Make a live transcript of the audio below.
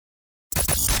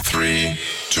3,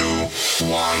 2,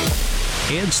 1.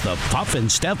 It's the Puff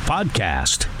and Steph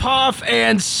podcast. Puff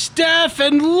and Steph,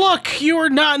 and look, you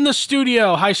are not in the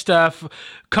studio. Hi, Steph,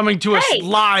 coming to us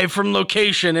live from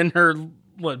location in her,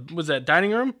 what was that,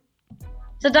 dining room?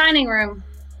 It's a dining room.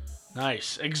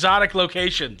 Nice. Exotic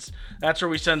locations. That's where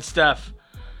we send Steph.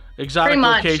 Exotic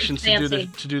locations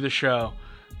to do the show.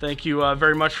 Thank you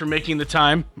very much for making the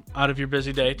time out of your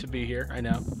busy day to be here. I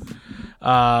know.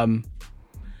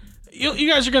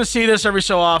 You guys are going to see this every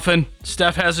so often.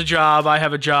 Steph has a job. I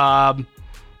have a job.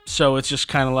 So it's just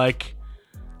kind of like,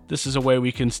 this is a way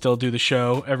we can still do the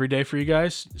show every day for you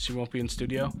guys. So you won't be in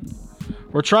studio.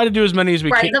 We're trying to do as many as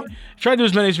we can. Try to do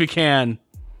as many as we can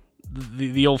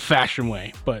the old-fashioned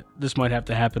way. But this might have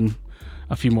to happen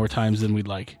a few more times than we'd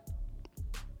like.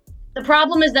 The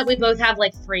problem is that we both have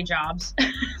like 3 jobs.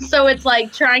 So it's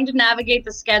like trying to navigate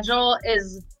the schedule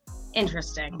is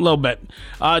interesting. A little bit.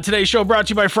 Today's show brought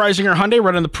to you by Freisinger Hyundai,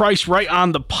 right on the price, right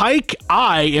on the pike.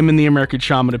 I am in the American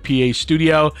Shaman of PA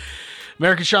studio.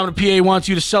 American Shaman of PA wants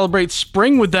you to celebrate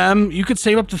spring with them. You could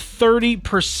save up to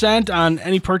 30% on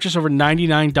any purchase over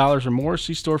 $99 or more.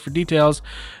 See store for details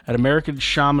at American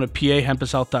Shaman of PA,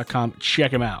 hempashealth.com.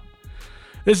 Check them out.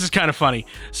 This is kind of funny.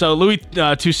 So Louis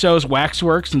Tussauds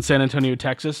Waxworks in San Antonio,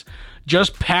 Texas,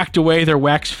 just packed away their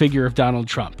wax figure of Donald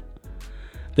Trump.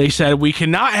 They said, we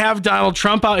cannot have Donald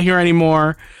Trump out here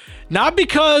anymore. Not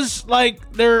because,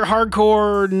 like, they're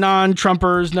hardcore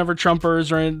non-Trumpers, never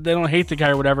Trumpers, or they don't hate the guy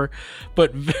or whatever,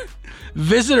 but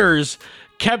visitors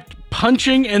kept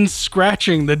punching and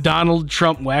scratching the Donald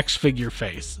Trump wax figure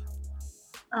face.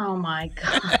 Oh, my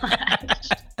gosh.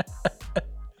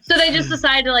 So they just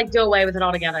decided to, like, do away with it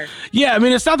altogether. Yeah, I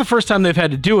mean, it's not the first time they've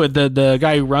had to do it. The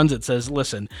guy who runs it says,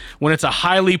 listen, when it's a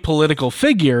highly political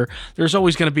figure, there's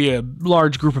always going to be a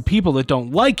large group of people that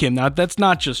don't like him. Now, that's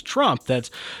not just Trump. That's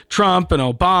Trump and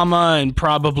Obama and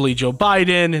probably Joe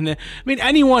Biden. And I mean,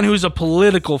 anyone who's a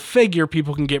political figure,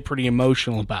 people can get pretty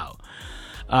emotional about.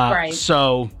 Right.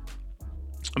 So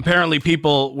apparently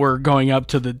people were going up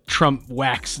to the Trump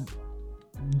wax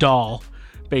doll,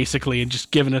 basically, and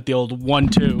just giving it the old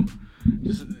 1-2,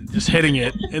 just hitting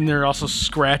it, and they're also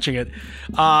scratching it.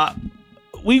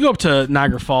 We go up to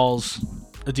Niagara Falls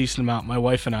a decent amount, my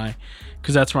wife and I,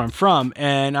 because that's where I'm from.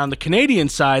 And on the Canadian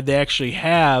side, they actually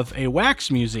have a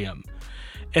wax museum.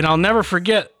 And I'll never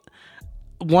forget,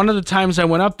 one of the times I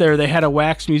went up there, they had a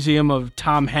wax museum of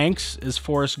Tom Hanks as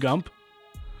Forrest Gump,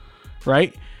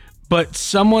 right? But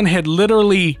someone had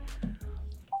literally,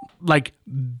 like,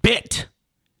 bit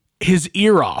his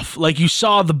ear off. Like, you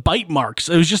saw the bite marks.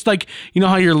 It was just like, you know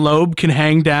how your lobe can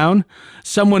hang down?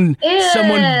 Someone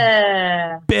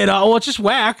bit off. Well, it's just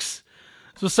wax.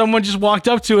 So someone just walked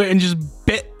up to it and just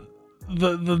bit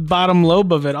the bottom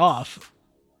lobe of it off.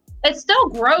 It's still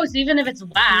gross, even if it's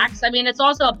wax. I mean, it's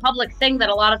also a public thing that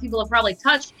a lot of people have probably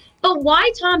touched. But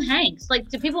why Tom Hanks? Like,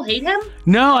 do people hate him?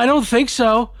 No, I don't think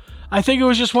so. I think it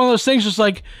was just one of those things, just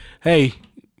like, hey,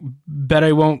 bet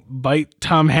I won't bite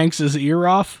Tom Hanks's ear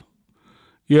off.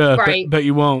 Yeah, right. But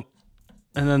you won't.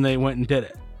 And then they went and did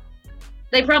it.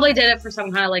 They probably did it for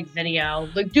some kind of like video.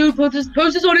 Like, dude, post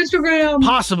this on Instagram.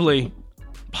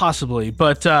 Possibly.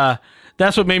 But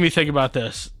that's what made me think about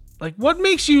this. Like, what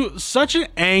makes you such an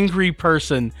angry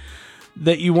person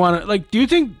that you want to, like, do you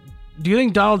think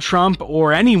Donald Trump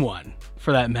or anyone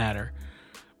for that matter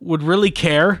would really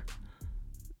care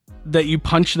that you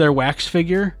punch their wax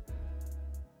figure?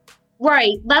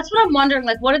 Right. That's what I'm wondering.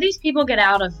 Like, what do these people get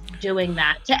out of doing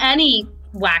that to any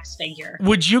wax figure?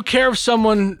 Would you care if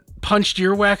someone punched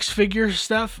your wax figure,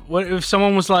 Steph? What if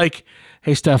someone was like,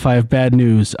 hey, Steph, I have bad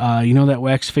news. You know that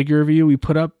wax figure of you we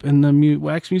put up in the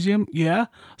wax museum? Yeah?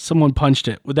 Someone punched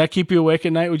it. Would that keep you awake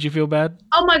at night? Would you feel bad?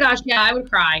 Oh, my gosh. Yeah, I would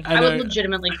cry. I would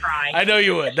legitimately cry. I know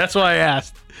you would. That's why I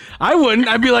asked. I wouldn't.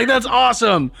 I'd be like, that's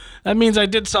awesome. That means I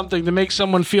did something to make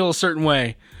someone feel a certain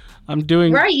way. I'm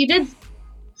doing... Right, you did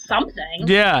something.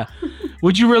 Yeah.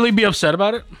 Would you really be upset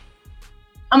about it?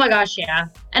 Oh my gosh, yeah.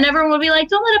 And everyone would be like,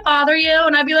 don't let it bother you.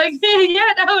 And I'd be like,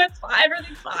 yeah, no, it's fine.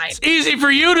 Everything's fine. It's easy for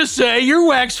you to say. Your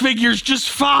wax figure's just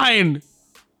fine.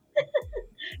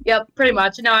 Yep, pretty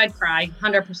much. No, I'd cry.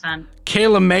 100%.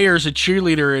 Kayla Mayer's a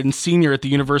cheerleader and senior at the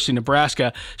University of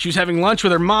Nebraska. She was having lunch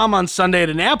with her mom on Sunday at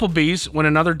an Applebee's when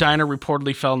another diner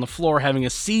reportedly fell on the floor having a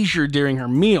seizure during her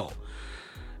meal.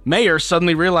 Mayer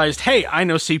suddenly realized, hey, I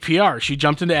know CPR. She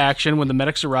jumped into action. When the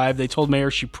medics arrived, they told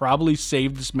Mayer she probably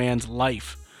saved this man's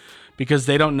life because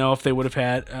they don't know if they would have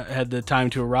had the time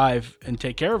to arrive and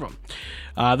take care of him.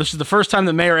 This is the first time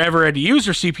that Mayer ever had to use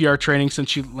her CPR training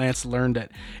since Lance learned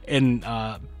it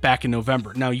back in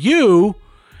November. Now, you,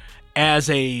 as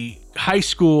a high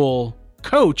school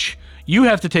coach, You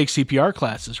have to take CPR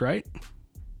classes, right?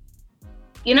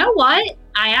 You know what?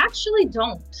 I actually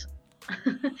don't. I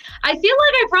feel like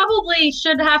I probably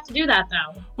should have to do that,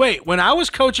 though. Wait, when I was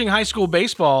coaching high school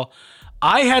baseball,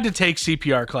 I had to take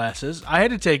CPR classes. I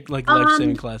had to take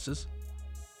life-saving classes.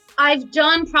 I've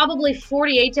done probably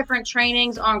 48 different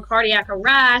trainings on cardiac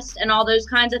arrest and all those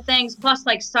kinds of things, plus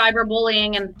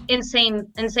cyberbullying and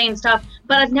insane stuff.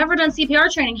 But I've never done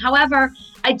CPR training. However,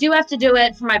 I do have to do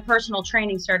it for my personal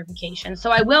training certification,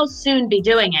 so I will soon be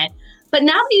doing it. But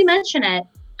now that you mention it,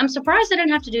 I'm surprised I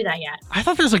didn't have to do that yet. I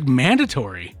thought that was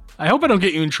mandatory. I hope I don't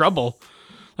get you in trouble.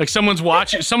 Someone's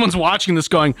watching this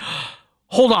going,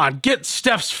 hold on, get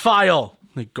Steph's file.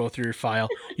 Go through your file.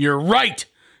 You're right.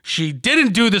 She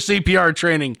didn't do the CPR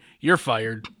training. You're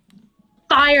fired.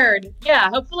 Fired. Yeah,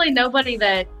 hopefully nobody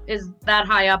that is that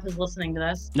high up is listening to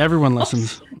this. Everyone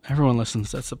listens. Everyone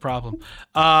listens. That's the problem.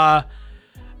 I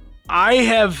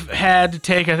have had to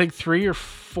take, I think, 3 or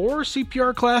 4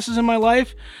 CPR classes in my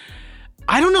life.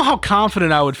 I don't know how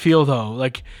confident I would feel, though.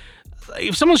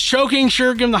 If someone's choking,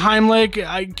 sure, give them the Heimlich.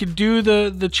 I could do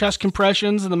the chest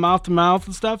compressions and the mouth-to-mouth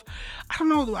and stuff. I don't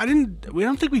know. We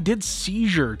don't think we did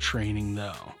seizure training,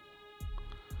 though.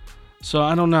 So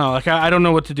I don't know. I don't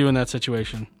know what to do in that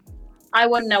situation. I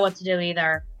wouldn't know what to do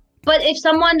either. But if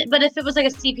it was a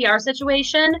CPR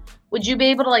situation, would you be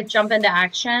able to jump into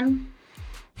action?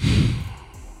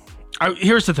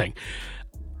 Here's the thing.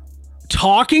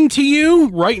 Talking to you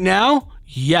right now,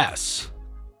 yes.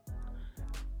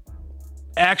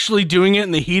 Actually doing it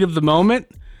in the heat of the moment,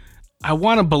 I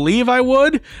want to believe I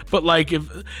would, but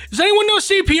does anyone know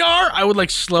CPR? I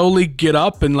would slowly get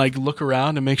up and look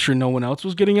around and make sure no one else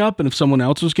was getting up, and if someone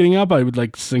else was getting up, I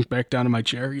would sink back down in my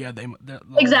chair. Yeah,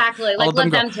 exactly. Let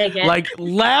them take it.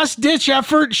 Last ditch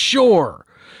effort, sure.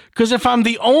 Because if I'm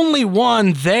the only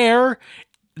one there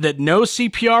that knows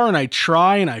CPR and I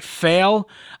try and I fail,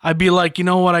 I'd be you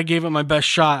know what? I gave it my best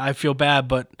shot. I feel bad,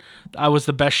 but I was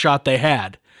the best shot they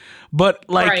had. But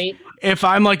right. If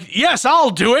I'm yes, I'll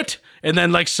do it, and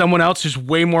then someone else who's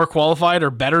way more qualified or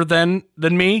better than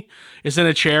me is in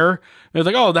a chair, they're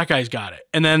oh, that guy's got it,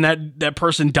 and then that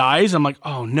person dies. I'm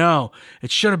oh no,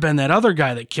 it should have been that other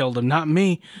guy that killed him, not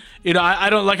me. I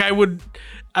don't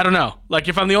I don't know.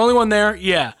 If I'm the only one there,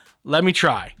 yeah, let me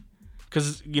try,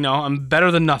 because I'm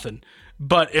better than nothing.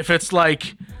 But if it's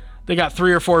they got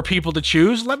 3 or 4 people to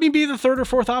choose, let me be the 3rd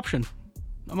or 4th option.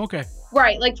 I'm okay.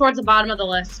 Right, towards the bottom of the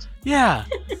list. Yeah.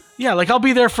 Yeah, I'll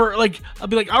be there for, I'll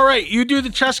be all right, you do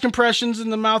the chest compressions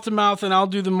and the mouth-to-mouth, and I'll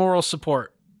do the moral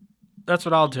support. That's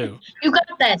what I'll do. You got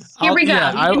this. Here we go.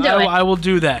 Yeah, you can do it. I will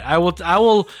do that. I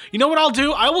will, you know what I'll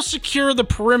do? I will secure the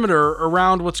perimeter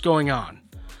around what's going on.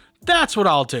 That's what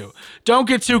I'll do. Don't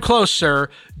get too close, sir.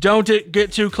 Don't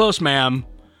get too close, ma'am.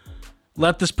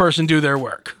 Let this person do their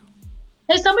work.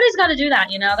 Hey, somebody's got to do that,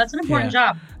 That's an important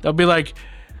job. They'll be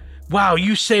wow,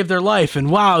 you saved their life, and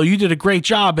wow, you did a great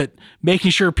job at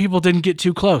making sure people didn't get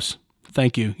too close.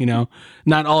 Thank you.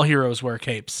 Not all heroes wear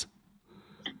capes.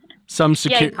 Some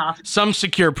secure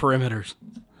perimeters.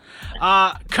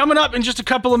 Coming up in just a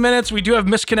couple of minutes, we do have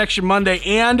Misconnection Monday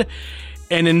and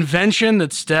an invention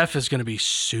that Steph is going to be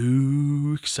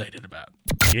so excited about.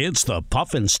 It's the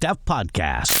Puff and Steph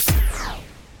Podcast.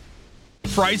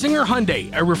 Freisinger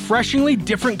Hyundai, a refreshingly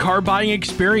different car buying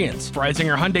experience.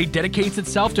 Freisinger Hyundai dedicates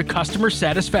itself to customer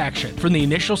satisfaction. From the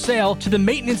initial sale to the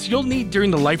maintenance you'll need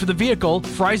during the life of the vehicle,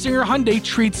 Freisinger Hyundai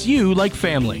treats you like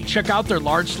family. Check out their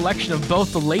large selection of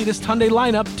both the latest Hyundai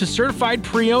lineup to certified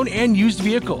pre-owned and used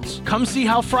vehicles. Come see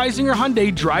how Freisinger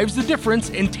Hyundai drives the difference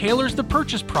and tailors the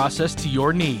purchase process to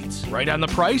your needs. Right on the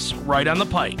price, right on the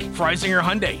pike. Freisinger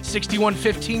Hyundai,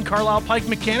 6115 Carlisle Pike,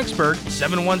 Mechanicsburg,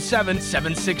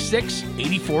 717-766-8422.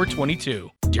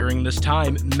 During this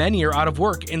time, many are out of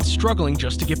work and struggling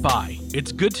just to get by.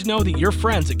 It's good to know that your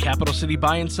friends at Capital City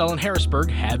Buy and Sell in Harrisburg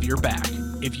have your back.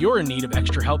 If you're in need of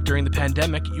extra help during the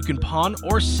pandemic, you can pawn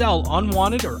or sell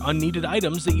unwanted or unneeded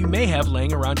items that you may have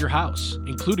laying around your house,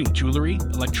 including jewelry,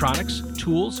 electronics,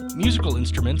 tools, musical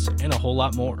instruments, and a whole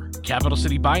lot more. Capital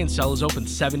City Buy and Sell is open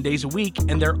 7 days a week,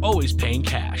 and they're always paying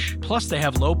cash. Plus, they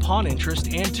have low pawn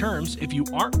interest and terms if you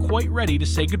aren't quite ready to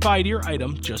say goodbye to your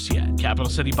item just yet. Capital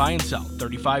City Buy and Sell,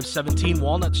 3517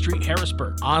 Walnut Street,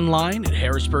 Harrisburg. Online at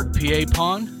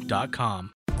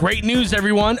harrisburgpapawn.com. Great news,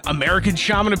 everyone! American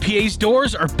Shaman of PA's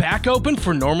doors are back open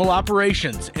for normal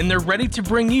operations, and they're ready to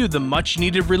bring you the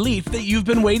much-needed relief that you've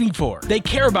been waiting for. They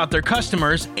care about their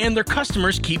customers, and their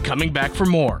customers keep coming back for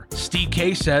more. Steve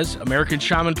K says, American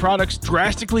Shaman products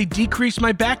drastically decrease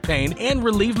my back pain and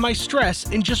relieve my stress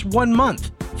in just 1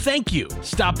 month. Thank you!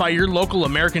 Stop by your local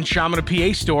American Shaman of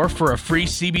PA store for a free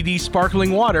CBD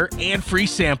sparkling water and free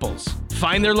samples.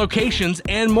 Find their locations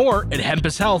and more at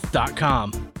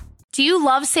hempushealth.com. Do you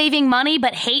love saving money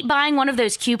but hate buying one of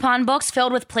those coupon books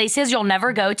filled with places you'll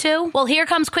never go to? Well, here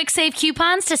comes Quick Save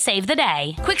Coupons to save the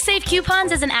day. Quick Save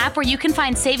Coupons is an app where you can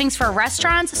find savings for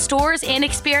restaurants, stores, and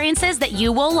experiences that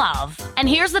you will love. And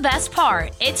here's the best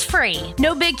part. It's free.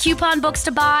 No big coupon books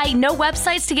to buy, no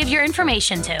websites to give your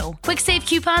information to. Quick Save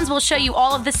Coupons will show you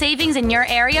all of the savings in your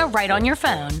area right on your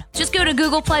phone. Just go to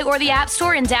Google Play or the App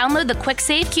Store and download the Quick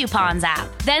Save Coupons app.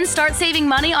 Then start saving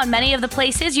money on many of the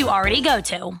places you already go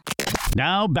to.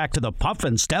 Now back to the Puff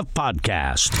and Steph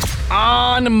podcast.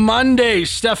 On Monday,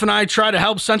 Steph and I try to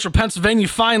help Central Pennsylvania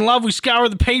find love. We scour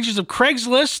the pages of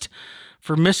Craigslist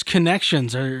for missed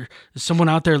connections. Is someone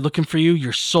out there looking for you?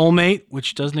 Your soulmate,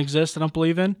 which doesn't exist, I don't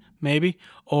believe in, maybe.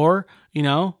 Or,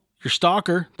 your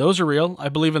stalker. Those are real. I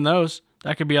believe in those.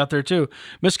 That could be out there too.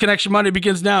 Missed Connection Monday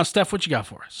begins now. Steph, what you got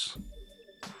for us?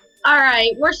 All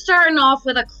right, we're starting off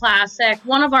with a classic,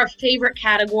 one of our favorite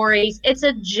categories. It's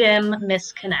a gym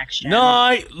misconnection.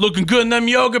 Night, looking good in them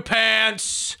yoga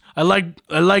pants. I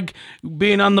like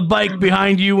being on the bike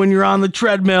behind you when you're on the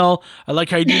treadmill. I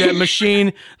like how you do that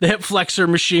machine, the hip flexor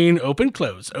machine. Open,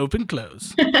 close, open,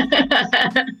 close.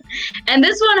 And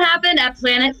this one happened at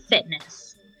Planet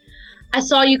Fitness. I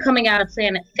saw you coming out of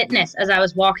Planet Fitness as I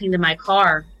was walking to my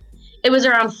car. It was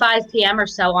around 5 p.m. or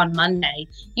so on Monday.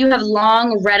 You have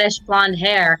long, reddish blonde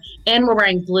hair and were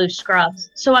wearing blue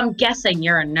scrubs. So I'm guessing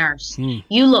you're a nurse.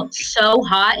 You looked so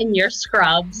hot in your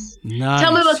scrubs. Nice.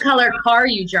 Tell me what color car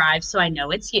you drive so I know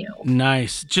it's you.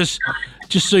 Nice. Just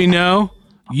so you know,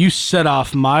 you set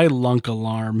off my lunk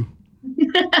alarm.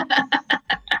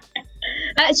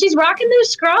 She's rocking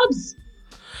those scrubs.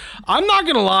 I'm not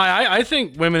going to lie. I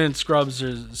think women in scrubs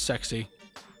are sexy.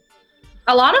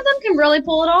 A lot of them can really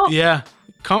pull it off. Yeah,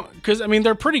 because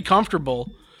they're pretty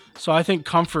comfortable, so I think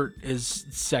comfort is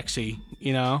sexy,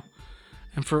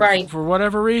 and for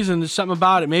whatever reason, there's something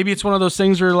about it. Maybe it's one of those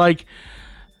things where like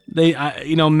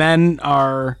men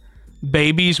are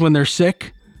babies when they're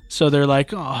sick, so they're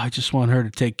like, oh, I just want her to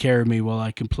take care of me while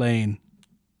I complain.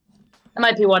 That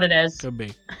might be what it is. Could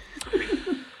be.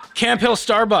 Camp Hill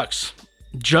Starbucks.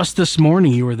 Just this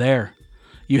morning, you were there.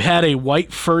 You had a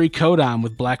white furry coat on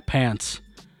with black pants.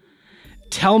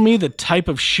 Tell me the type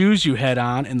of shoes you had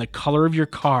on and the color of your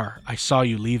car. I saw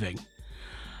you leaving.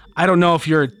 I don't know if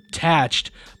you're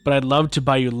attached, but I'd love to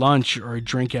buy you lunch or a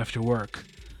drink after work.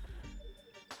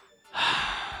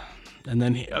 And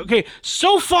then,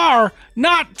 so far,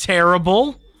 not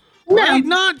terrible. No. Right?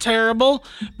 Not terrible.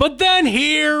 But then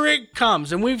here it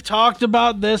comes, and we've talked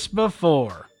about this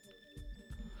before.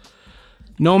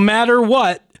 No matter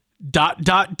what, ...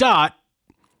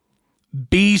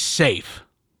 be safe.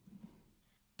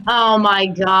 Oh my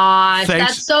gosh, Thanks.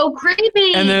 that's so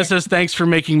creepy. And then it says, thanks for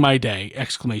making my day!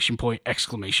 Exclamation point,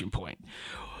 exclamation point.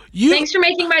 Thanks for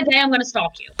making my day, I'm going to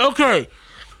stalk you. Okay.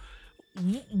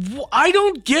 I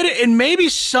don't get it, and maybe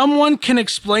someone can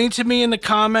explain to me in the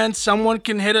comments. Someone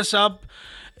can hit us up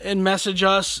and message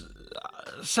us.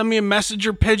 Send me a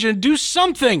messenger pigeon. Do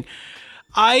something.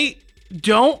 I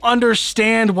don't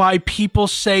understand why people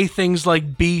say things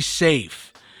like be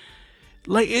safe.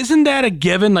 Like, isn't that a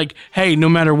given? Like, hey, no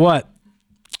matter what,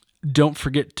 don't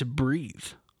forget to breathe.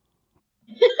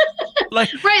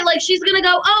 Right, like she's gonna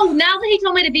go, oh, now that he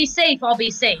told me to be safe, I'll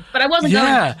be safe. But I wasn't going.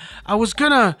 Yeah, I was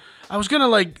gonna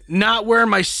like not wear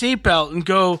my seatbelt and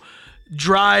go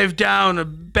drive down a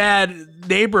bad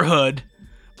neighborhood,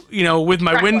 with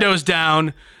my windows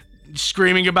down,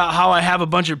 screaming about how I have a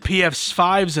bunch of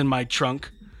PF5s in my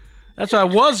trunk. That's what I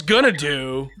was gonna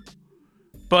do.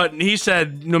 But he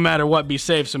said, no matter what, be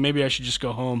safe, so maybe I should just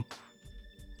go home.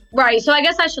 Right, so I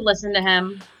guess I should listen to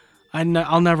him.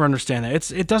 I'll never understand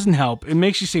that. It doesn't help. It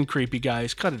makes you seem creepy,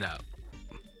 guys. Cut it out.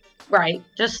 Right,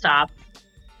 just stop.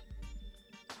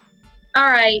 All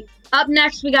right, up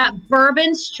next we got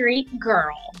Bourbon Street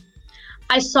Girl.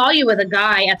 I saw you with a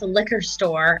guy at the liquor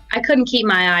store. I couldn't keep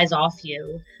my eyes off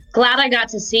you. Glad I got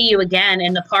to see you again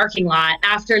in the parking lot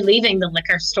after leaving the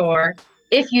liquor store.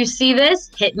 If you see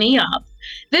this, hit me up.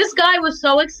 This guy was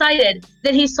so excited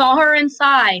that he saw her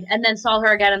inside and then saw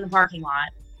her again in the parking lot.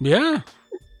 Yeah.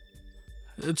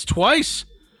 It's twice.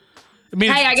 Hey,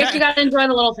 I guess you got to enjoy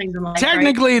the little things in life.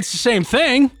 Technically, It's the same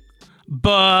thing,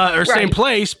 same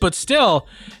place, but still,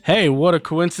 hey, what a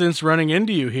coincidence running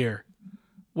into you here.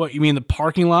 What, you mean the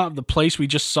parking lot of the place we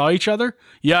just saw each other?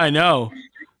 Yeah, I know.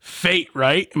 Fate,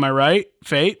 right? Am I right?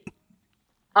 Fate?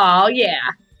 Oh, yeah.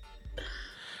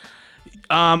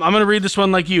 I'm going to read this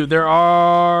one like you. There's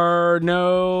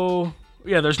no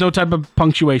type of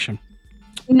punctuation.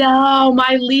 No,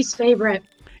 my least favorite.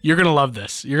 You're going to love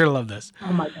this.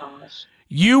 Oh, my gosh.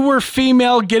 You were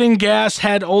female getting gas,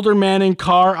 had older man in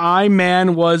car. I,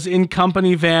 man, was in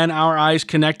company van. Our eyes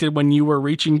connected when you were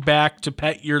reaching back to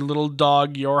pet your little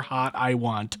dog. You're hot, I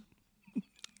want.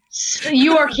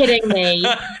 You are kidding me.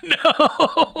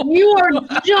 No. You are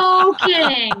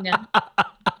joking.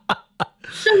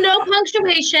 So no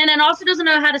punctuation, and also doesn't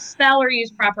know how to spell or use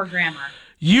proper grammar.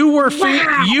 You were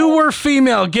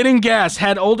female, getting gas,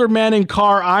 had older man in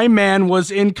car. I, man, was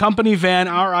in company van.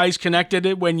 Our eyes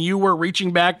connected when you were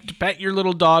reaching back to pet your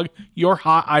little dog. You're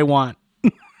hot, I want.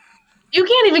 You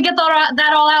can't even get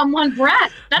that all out in one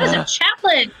breath. That is a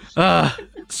challenge.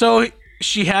 So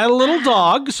she had a little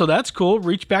dog, so that's cool.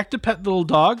 Reach back to pet the little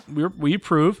dog. We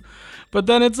approve. But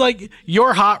then it's like,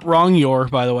 you're hot, wrong you're,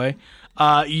 by the way.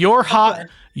 You're hot,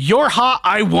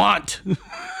 I want.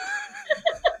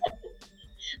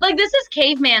 Like, this is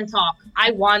caveman talk. I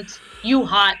want you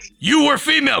hot. You were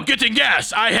female getting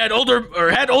gas. I had older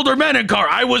men in car.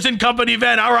 I was in company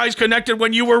van. Our eyes connected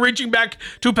when you were reaching back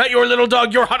to pet your little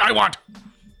dog. You're hot, I want.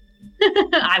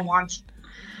 I want.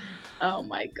 Oh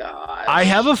my God. I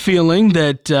have a feeling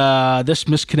that this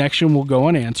misconnection will go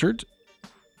unanswered.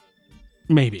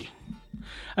 Maybe.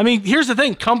 I mean, here's the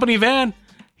thing. Company van.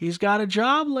 He's got a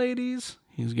job, ladies.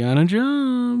 He's got a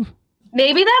job.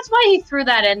 Maybe that's why he threw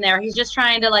that in there. He's just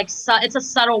trying to, like, it's a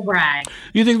subtle brag.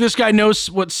 You think this guy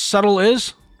knows what subtle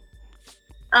is?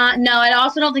 No, I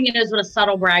also don't think he knows what a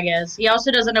subtle brag is. He also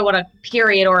doesn't know what a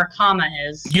period or a comma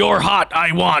is. You're hot,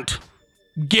 I want.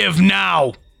 Give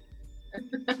now.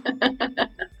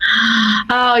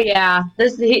 Oh yeah,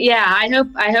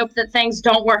 I hope that things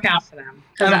don't work out for them,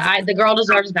 because the girl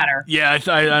deserves better. Yeah,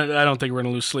 I don't think we're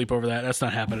gonna lose sleep over that. That's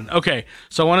not happening. Okay,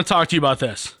 so I want to talk to you about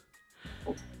this.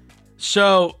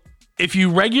 So, if you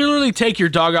regularly take your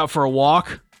dog out for a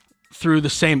walk through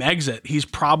the same exit, he's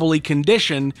probably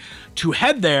conditioned to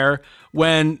head there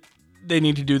when they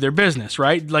need to do their business,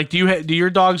 right? Like, do your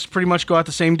dogs pretty much go out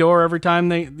the same door every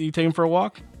time you take them for a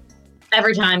walk?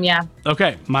 Every time, yeah.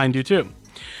 Okay, mine do too.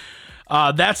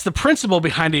 That's the principle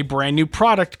behind a brand new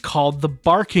product called the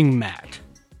barking mat.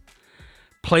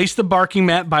 Place the barking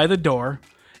mat by the door.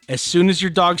 As soon as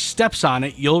your dog steps on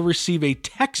it, you'll receive a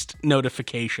text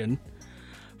notification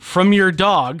from your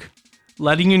dog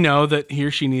letting you know that he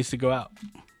or she needs to go out.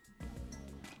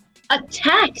 A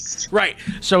text? Right.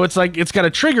 So it's like, it's got a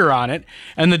trigger on it,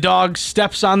 and the dog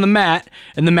steps on the mat,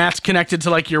 and the mat's connected to,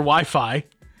 like, your Wi-Fi,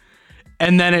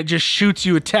 and then it just shoots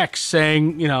you a text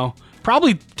saying, you know,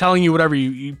 probably telling you whatever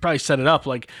you probably set it up,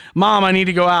 like, Mom, I need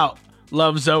to go out.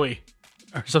 Love, Zoe.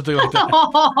 Or something like that.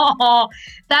 Oh,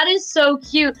 that is so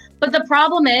cute. But the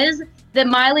problem is that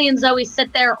Miley and Zoe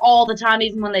sit there all the time,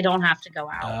 even when they don't have to go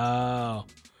out. Oh.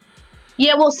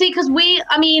 Yeah, well, see, because we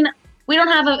don't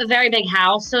have a very big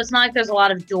house, so it's not like there's a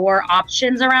lot of door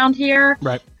options around here.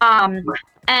 Right.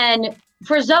 And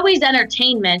for Zoe's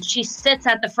entertainment, she sits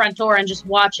at the front door and just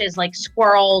watches, like,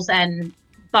 squirrels and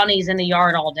bunnies in the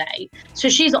yard all day. So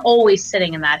she's always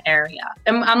sitting in that area.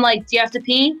 And I'm like, do you have to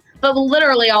pee? But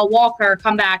literally, I'll walk her,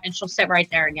 come back, and she'll sit right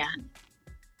there again.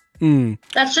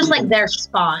 That's just like their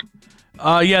spot.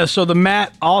 Yeah, so the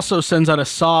mat also sends out a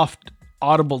soft,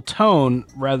 audible tone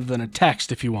rather than a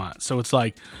text if you want. So it's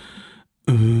like,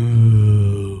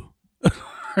 ooh,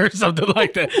 or something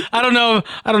like that. I don't know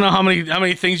how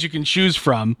many things you can choose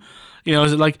from. You know,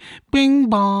 is it like bing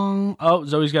bong? Oh,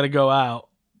 Zoe's got to go out,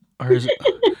 or is it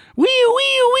wee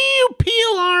wee wee pee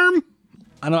alarm?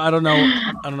 I don't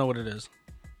know what it is.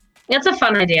 It's a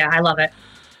fun idea. I love it.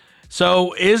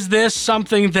 So is this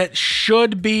something that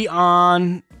should be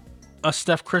on a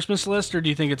Steph Christmas list, or do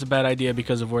you think it's a bad idea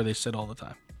because of where they sit all the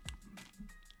time?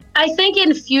 I think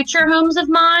in future homes of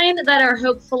mine that are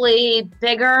hopefully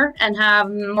bigger and have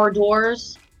more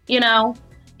doors, you know,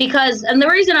 because, and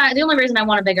the only reason I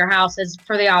want a bigger house is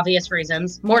for the obvious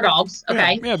reasons. More dogs.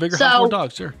 Okay. Yeah, bigger house, more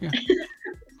dogs. Sure. Yeah.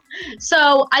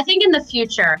 So I think in the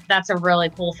future, that's a really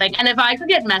cool thing. And if I could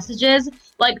get messages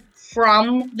like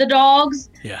from the dogs,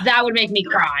 that would make me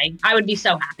cry. I would be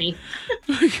so happy.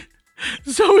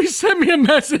 Zoe sent me a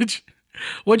message.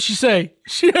 What'd she say?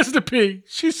 She has to pee.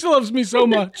 She still loves me so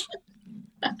much.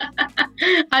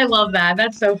 I love that.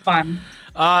 That's so fun.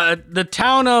 The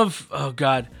town of,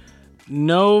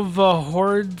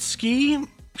 Novohorodsky,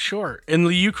 in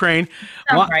the Ukraine,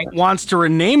 wants to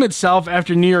rename itself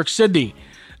after New York City.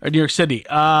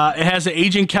 It has an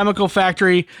aging chemical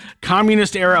factory,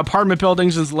 communist-era apartment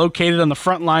buildings, and is located on the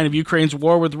front line of Ukraine's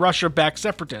war with Russia-backed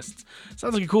separatists.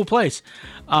 Sounds like a cool place.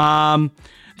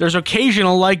 There's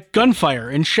occasional, like, gunfire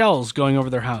and shells going over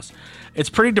their house. It's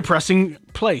a pretty depressing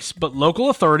place, but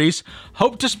local authorities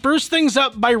hope to spruce things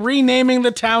up by renaming the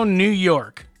town New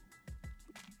York.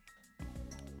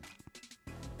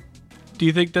 Do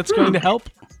you think that's going to help?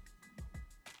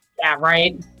 Yeah,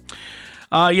 right.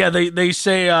 They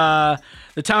say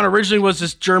the town originally was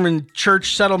this German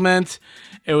church settlement.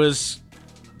 It was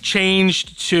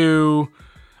changed to...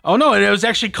 Oh, no, it was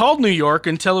actually called New York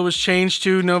until it was changed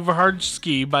to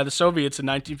Novohardsky by the Soviets in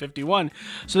 1951.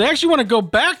 So they actually want to go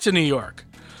back to New York.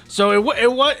 So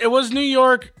it was New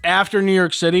York after New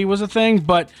York City was a thing,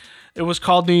 but it was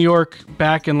called New York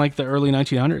back in like the early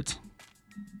 1900s.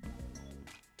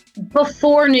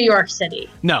 Before New York City.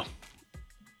 No.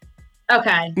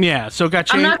 Okay. Yeah, so it got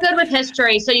changed. I'm not good with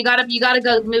history, so you gotta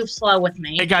go move slow with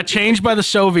me. It got changed by the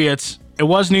Soviets. It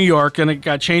was New York, and it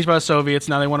got changed by the Soviets.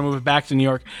 Now they want to move it back to New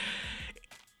York.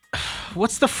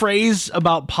 What's the phrase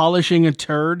about polishing a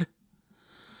turd?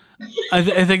 I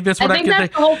think that's what I think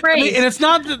that's the whole phrase. I mean, and it's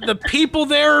not that the people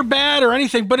there are bad or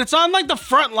anything, but it's on like the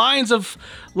front lines of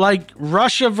like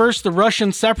Russia versus the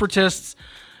Russian separatists.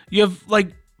 You have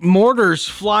like mortars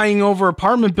flying over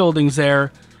apartment buildings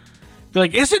there. You're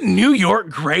like, isn't New York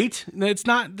great? It's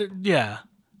not. Yeah,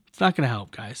 it's not going to help,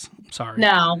 guys. I'm sorry.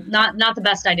 No, not the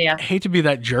best idea. I hate to be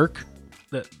that jerk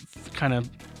that kind of,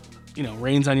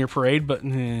 rains on your parade, but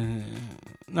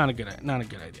not a good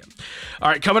idea. All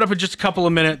right, coming up in just a couple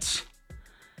of minutes.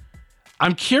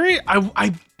 I'm curious.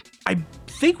 I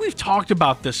think we've talked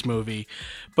about this movie,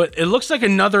 but it looks like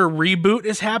another reboot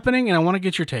is happening, and I want to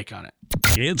get your take on it.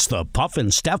 It's the Puff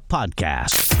and Steph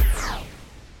Podcast.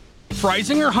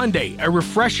 Freisinger Hyundai, a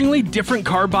refreshingly different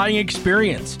car buying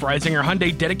experience. Freisinger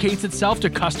Hyundai dedicates itself to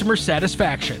customer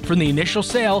satisfaction. From the initial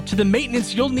sale to the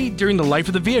maintenance you'll need during the life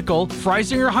of the vehicle,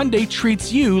 Freisinger Hyundai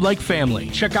treats you like family.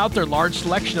 Check out their large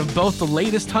selection of both the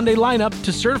latest Hyundai lineup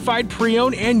to certified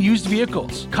pre-owned and used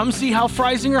vehicles. Come see how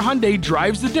Freisinger Hyundai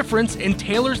drives the difference and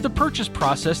tailors the purchase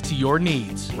process to your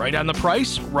needs. Right on the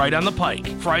price, right on the pike.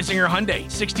 Freisinger Hyundai,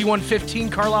 6115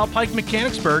 Carlisle Pike,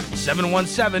 Mechanicsburg,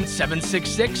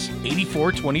 717-766-8422.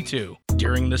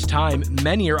 During this time,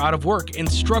 many are out of work and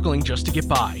struggling just to get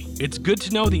by. It's good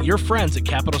to know that your friends at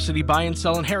Capital City Buy and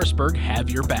Sell in Harrisburg have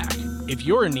your back. If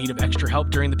you're in need of extra help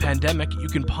during the pandemic, you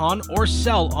can pawn or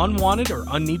sell unwanted or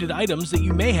unneeded items that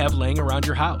you may have laying around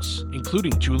your house,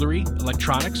 including jewelry,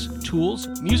 electronics, tools,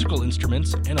 musical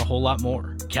instruments, and a whole lot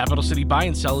more. Capital City Buy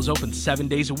and Sell is open 7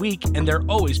 days a week, and they're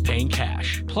always paying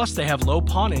cash. Plus, they have low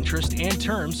pawn interest and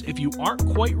terms if you aren't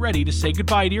quite ready to say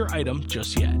goodbye to your item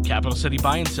just yet. Capital City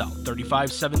Buy and Sell,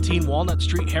 3517 Walnut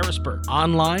Street, Harrisburg.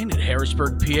 Online at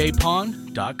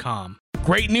harrisburgpapawn.com.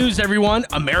 Great news, everyone!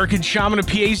 American Shaman of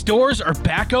PA's doors are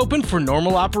back open for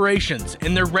normal operations,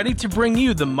 and they're ready to bring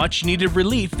you the much-needed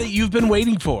relief that you've been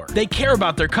waiting for. They care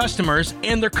about their customers,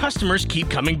 and their customers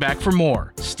keep coming back for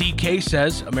more. Steve K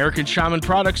says, American Shaman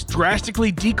products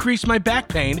drastically decrease my back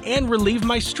pain and relieve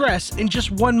my stress in just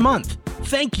 1 month.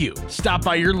 Thank you. Stop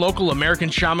by your local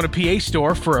American Shaman of PA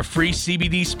store for a free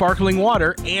CBD sparkling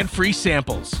water and free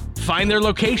samples. Find their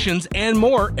locations and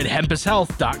more at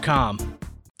hempushealth.com.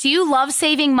 Do you love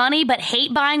saving money but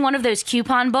hate buying one of those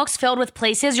coupon books filled with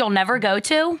places you'll never go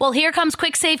to? Well, here comes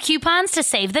Quick Save Coupons to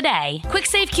save the day. Quick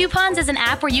Save Coupons is an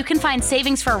app where you can find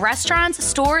savings for restaurants,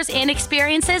 stores, and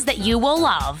experiences that you will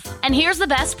love. And here's the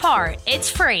best part.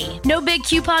 It's free. No big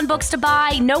coupon books to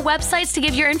buy, no websites to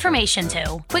give your information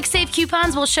to. Quick Save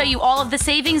Coupons will show you all of the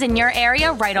savings in your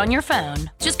area right on your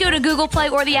phone. Just go to Google Play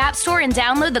or the App Store and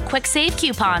download the Quick Save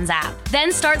Coupons app.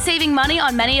 Then start saving money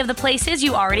on many of the places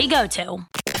you already go to.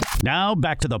 Now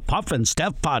back to the Puff and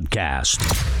Steph Podcast.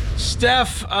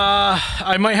 Steph,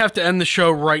 I might have to end the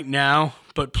show right now,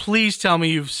 but please tell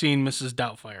me you've seen Mrs.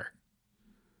 Doubtfire.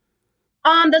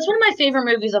 That's one of my favorite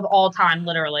movies of all time,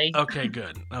 literally. Okay,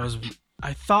 good.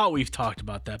 I thought we've talked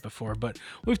about that before, but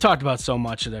we've talked about so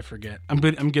much that I forget. I'm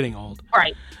getting old.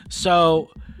 Right. So.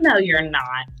 No, you're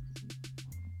not.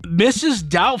 Mrs.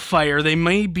 Doubtfire, they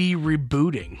may be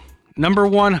rebooting. Number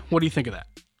one, what do you think of that?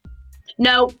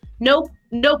 Nope.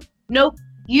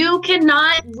 You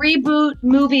cannot reboot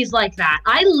movies like that.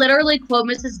 I literally quote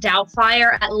Mrs.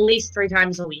 Doubtfire at least 3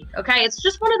 times a week. Okay, it's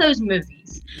just one of those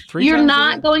movies. You're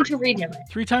not going to redo it.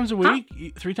 3 times a week? Huh?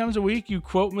 3 times a week you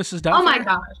quote Mrs. Doubtfire? Oh my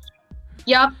gosh.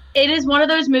 Yep, it is one of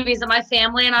those movies that my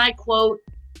family and I quote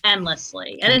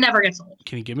endlessly, and it never gets old.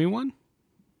 Can you give me one?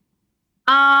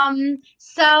 So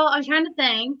I'm trying to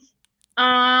think.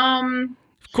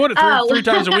 Quote it 3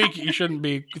 times a week. You shouldn't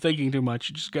be thinking too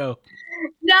much. Just go.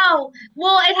 No.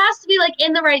 Well, it has to be like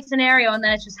in the right scenario, and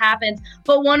then it just happens.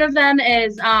 But one of them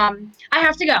is, I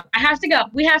have to go.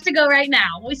 We have to go right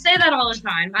now. We say that all the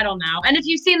time. I don't know. And if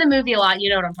you've seen the movie a lot, you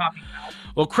know what I'm talking about.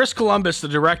 Well, Chris Columbus, the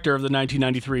director of the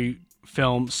 1993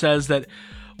 film, says that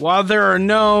while there are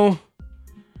no,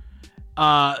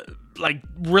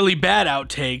 really bad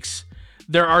outtakes,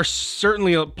 there are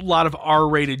certainly a lot of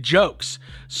R-rated jokes.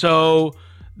 So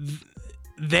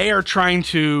they are trying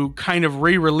to kind of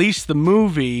re-release the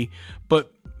movie,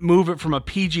 but move it from a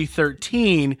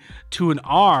PG-13 to an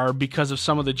R because of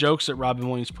some of the jokes that Robin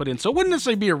Williams put in. So it wouldn't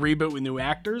necessarily be a reboot with new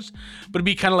actors, but it'd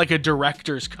be kind of like a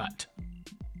director's cut.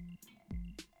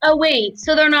 Oh, wait.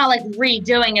 So they're not like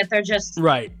redoing it. They're just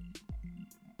Right.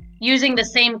 using the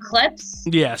same clips?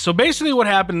 Yeah, so basically what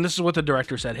happened, and this is what the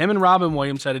director said, him and Robin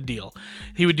Williams had a deal.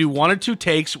 He would do 1 or 2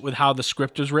 takes with how the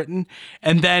script was written,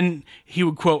 and then he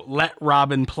would, quote, let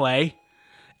Robin play,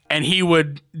 and he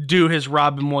would do his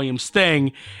Robin Williams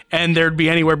thing, and there'd be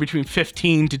anywhere between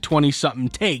 15 to 20-something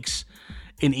takes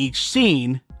in each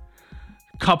scene,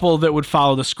 couple that would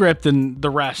follow the script, and the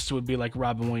rest would be like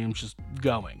Robin Williams just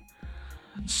going.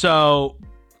 So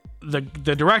the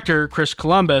director, Chris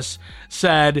Columbus,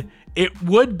 said it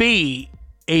would be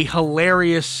a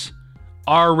hilarious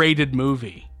R-rated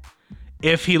movie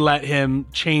if he let him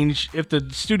change, if the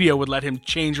studio would let him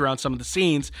change around some of the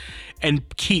scenes and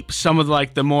keep some of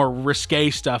like the more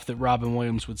risque stuff that Robin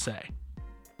Williams would say.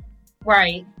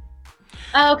 Right.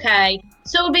 Okay.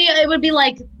 So it would be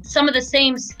like some of the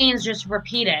same scenes just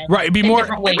repeated. Right. It'd be in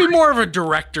more of a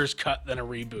director's cut than a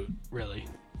reboot, really.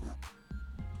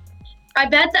 I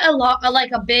bet that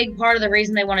a big part of the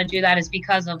reason they want to do that is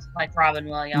because of like Robin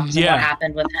Williams and what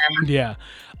happened with him. Yeah.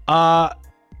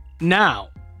 Now,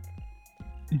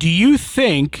 do you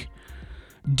think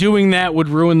doing that would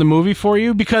ruin the movie for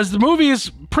you? Because the movie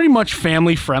is pretty much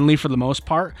family friendly for the most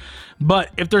part.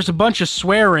 But if there's a bunch of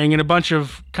swearing and a bunch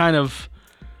of kind of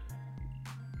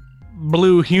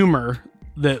blue humor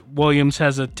that Williams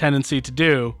has a tendency to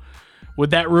do,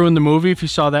 would that ruin the movie if you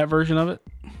saw that version of it?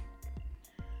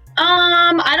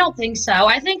 I don't think so.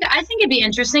 I think it'd be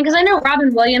interesting because I know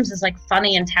Robin Williams is like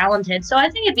funny and talented, so I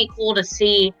think it'd be cool to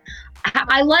see.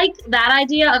 I like that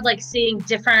idea of like seeing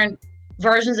different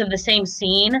versions of the same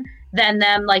scene than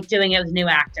them like doing it with new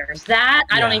actors. That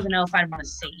I don't even know if I'd want to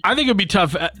see. I think it'd be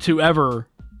tough to ever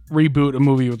reboot a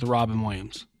movie with Robin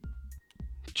Williams.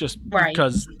 Just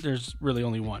because there's really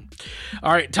only one.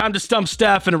 All right, time to stump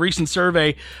Steph. In a recent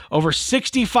survey, over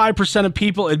 65% of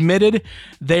people admitted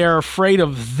they are afraid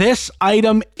of this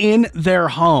item in their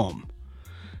home.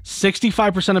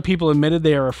 65% of people admitted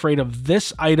they are afraid of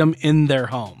this item in their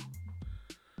home.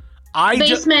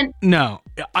 Basement. No,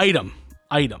 item.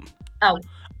 Oh.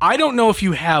 I don't know if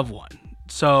you have one.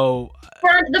 So.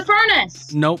 The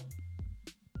furnace. Nope.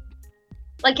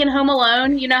 Like in Home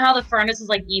Alone, you know how the furnace is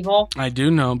like evil? I do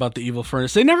know about the evil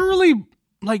furnace. They never really,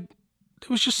 like, it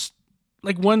was just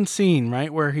like one scene,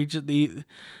 right? Where he just, they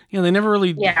never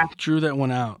really drew that one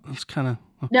out. It's kind of.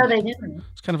 No, they didn't.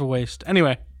 It's kind of a waste.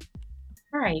 Anyway.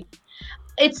 Right.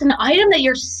 It's an item that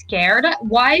you're scared of.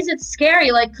 Why is it scary?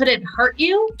 Like, could it hurt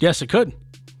you? Yes, it could.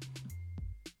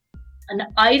 An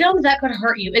item that could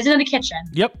hurt you. Is it in the kitchen?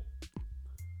 Yep.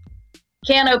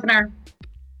 Can opener.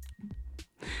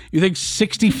 You think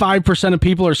 65% of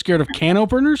people are scared of can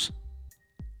openers?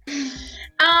 Is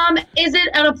it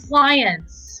an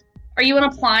appliance? Are you an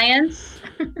appliance?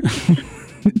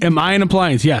 Am I an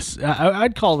appliance? Yes.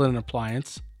 I'd call it an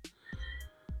appliance.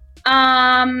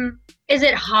 Is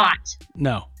it hot?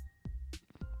 No.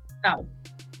 Oh.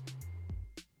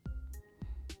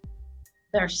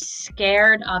 They're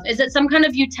scared of. Is it some kind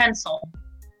of utensil?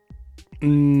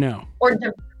 No.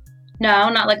 No,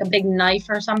 not like a big knife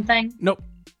or something? Nope.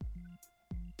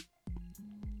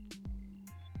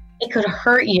 It could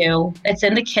hurt you. It's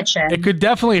in the kitchen. It could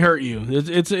definitely hurt you.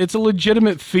 It's a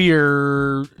legitimate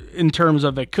fear in terms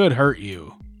of it could hurt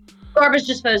you. Garbage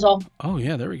disposal. Oh,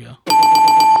 yeah, there we go.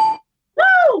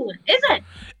 Woo! Is it?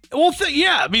 Well,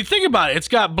 I mean, think about it. It's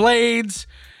got blades.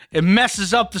 It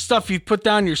messes up the stuff you put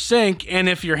down your sink, and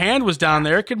if your hand was down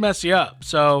there, it could mess you up.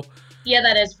 So, yeah,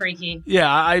 that is freaky.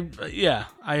 Yeah,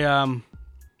 I'm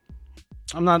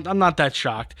not that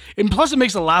shocked. And plus, it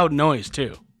makes a loud noise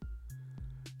too.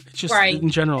 It's just in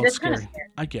general, it's scary.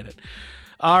 I get it.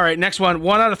 All right, next one.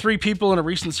 1 out of 3 people in a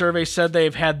recent survey said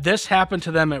they've had this happen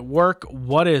to them at work.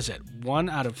 What is it? 1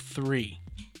 out of 3.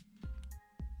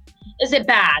 Is it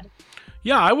bad?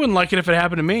 Yeah, I wouldn't like it if it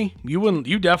happened to me. You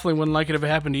definitely wouldn't like it if it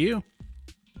happened to you.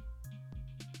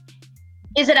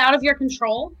 Is it out of your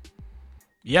control?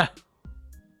 Yeah.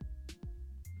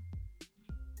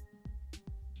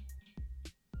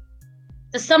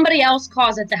 Does somebody else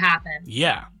cause it to happen?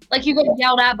 Yeah. Like you get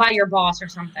yelled at by your boss or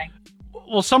something.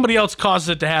 Well, somebody else causes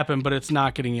it to happen, but it's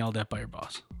not getting yelled at by your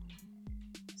boss.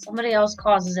 Somebody else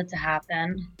causes it to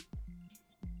happen.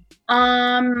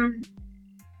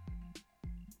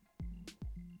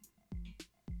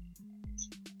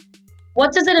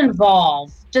 What does it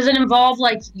involve? Does it involve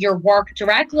like your work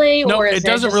directly, No, or is it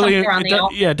doesn't just really. something around the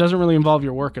office? It doesn't really involve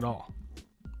your work at all.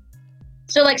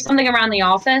 So like something around the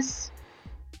office?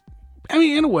 I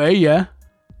mean, in a way, yeah.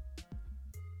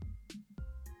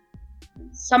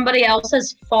 Somebody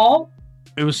else's fault?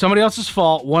 It was somebody else's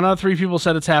fault. 1 out of 3 people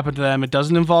said it's happened to them. It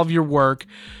doesn't involve your work.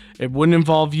 It wouldn't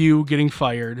involve you getting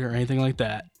fired or anything like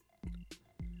that.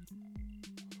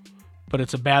 But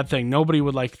it's a bad thing. Nobody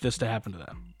would like this to happen to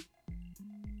them.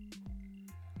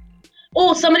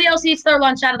 Oh, somebody else eats their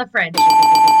lunch out of the fridge.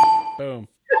 Boom.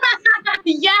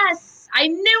 Yes, I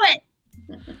knew it.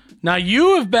 Now,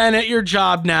 you have been at your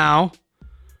job now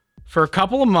for a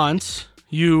couple of months.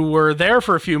 You were there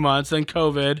for a few months, then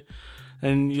COVID,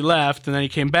 and you left, and then you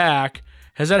came back.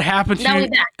 Has that happened to you?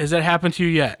 Has that happened to you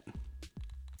yet?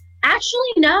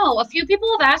 Actually, no. A few people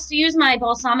have asked to use my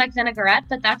balsamic vinaigrette,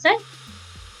 but that's it.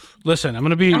 Listen, I'm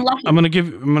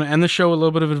gonna end the show with a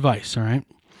little bit of advice, all right?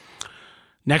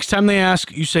 Next time they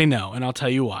ask, you say no, and I'll tell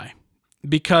you why.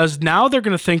 Because now they're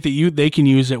gonna think that they can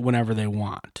use it whenever they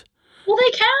want. Well,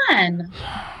 they can.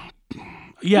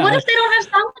 Yeah. What if they don't have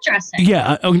salad dressing?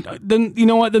 Yeah. Then you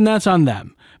know what? Then that's on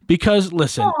them. Because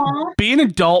listen, be an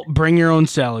adult, bring your own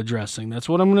salad dressing. That's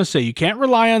what I'm going to say. You can't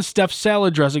rely on Steph's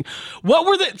salad dressing.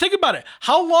 Think about it.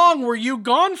 How long were you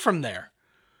gone from there?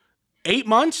 8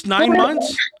 months? 9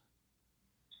 months?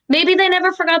 Maybe they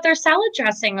never forgot their salad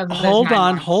dressing. Hold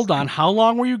on. How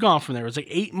long were you gone from there? It was like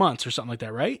 8 months or something like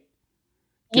that, right?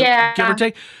 Yeah. Give or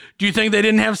take. Do you think they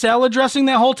didn't have salad dressing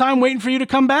that whole time waiting for you to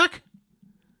come back?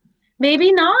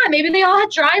 Maybe not. Maybe they all had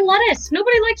dry lettuce.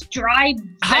 Nobody likes dry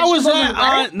vegetables. How is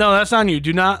that? No, that's on you.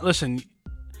 Do not listen.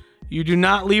 You do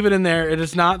not leave it in there. It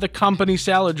is not the company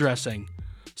salad dressing.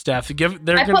 Steph,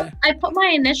 I put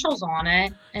my initials on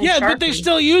it. Yeah, Sharpie. but they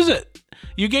still use it.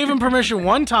 You gave them permission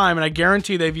one time, and I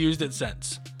guarantee they've used it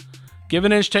since. Give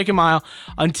an inch, take a mile.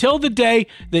 Until the day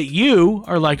that you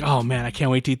are like, oh man, I can't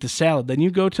wait to eat the salad. Then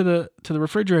you go to the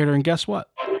refrigerator, and guess what?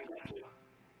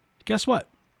 Guess what?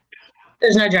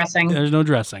 There's no dressing. There's no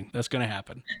dressing. That's going to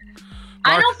happen.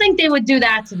 I don't think they would do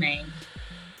that to me.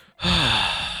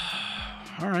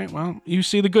 All right. Well, you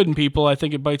see the good in people. I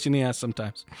think it bites you in the ass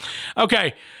sometimes.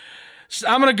 Okay. So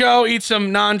I'm going to go eat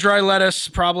some non-dry lettuce,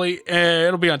 probably.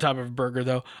 It'll be on top of a burger,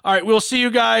 though. All right. We'll see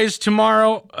you guys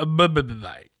tomorrow.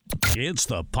 Bye-bye. It's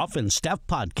the Puff and Steph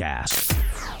Podcast.